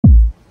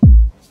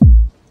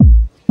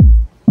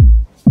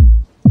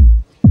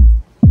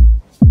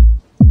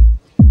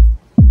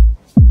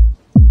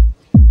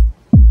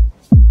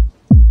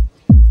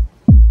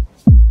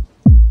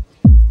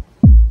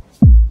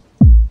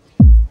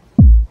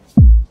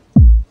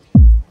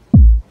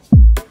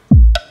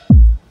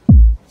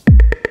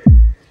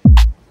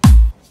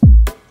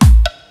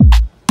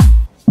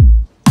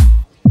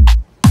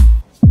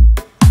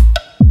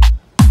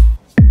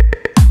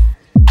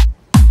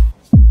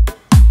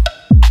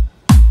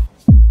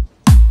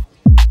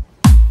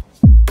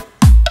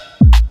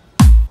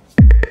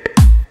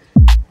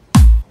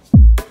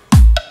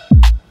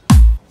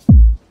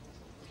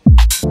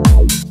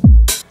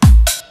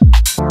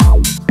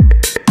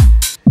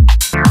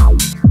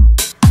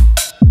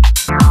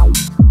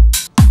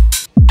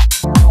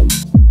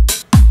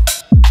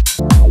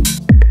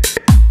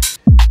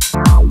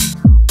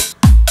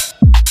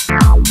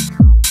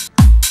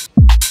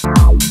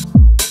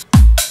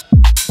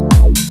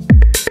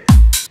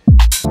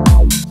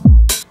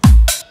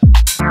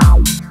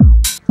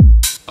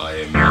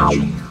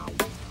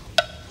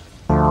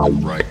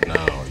Right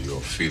now,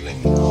 you're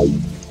feeling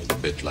a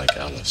bit like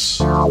Alice.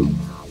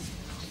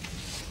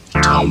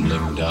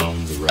 Tumbling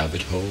down the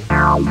rabbit hole.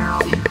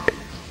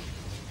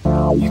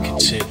 You can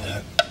say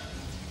that.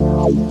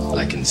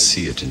 I can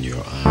see it in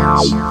your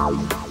eyes.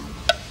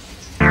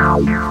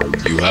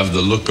 You have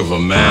the look of a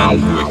man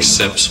who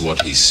accepts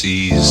what he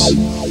sees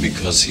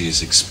because he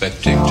is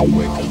expecting to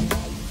wake up.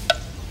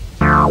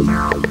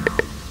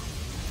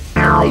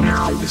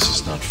 Ironically, this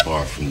is not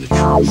far from the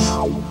truth.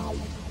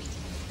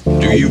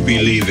 Do you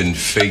believe in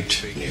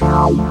fate, Neil?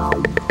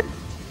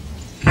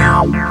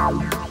 No.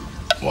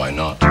 Why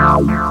not?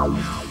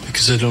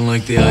 Because I don't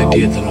like the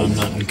idea that I'm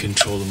not in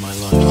control of my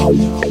life.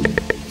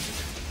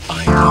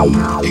 I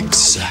know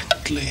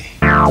exactly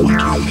what you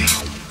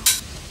mean.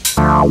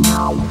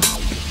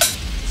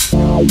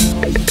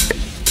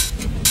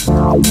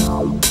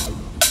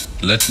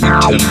 Let me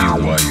tell you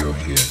why you're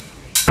here.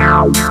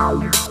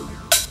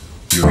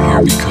 You're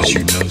here because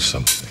you know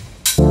something.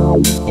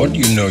 What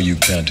you know you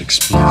can't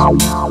explain,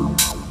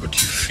 but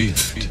you feel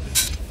it.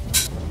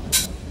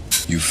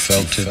 You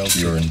felt it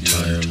your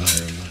entire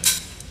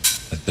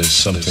life, that there's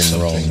something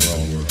wrong with the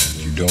world.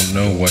 You don't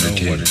know what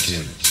it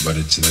is, but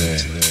it's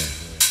there,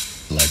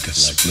 like a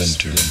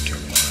splinter in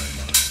your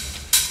mind,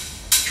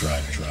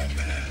 driving you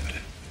mad.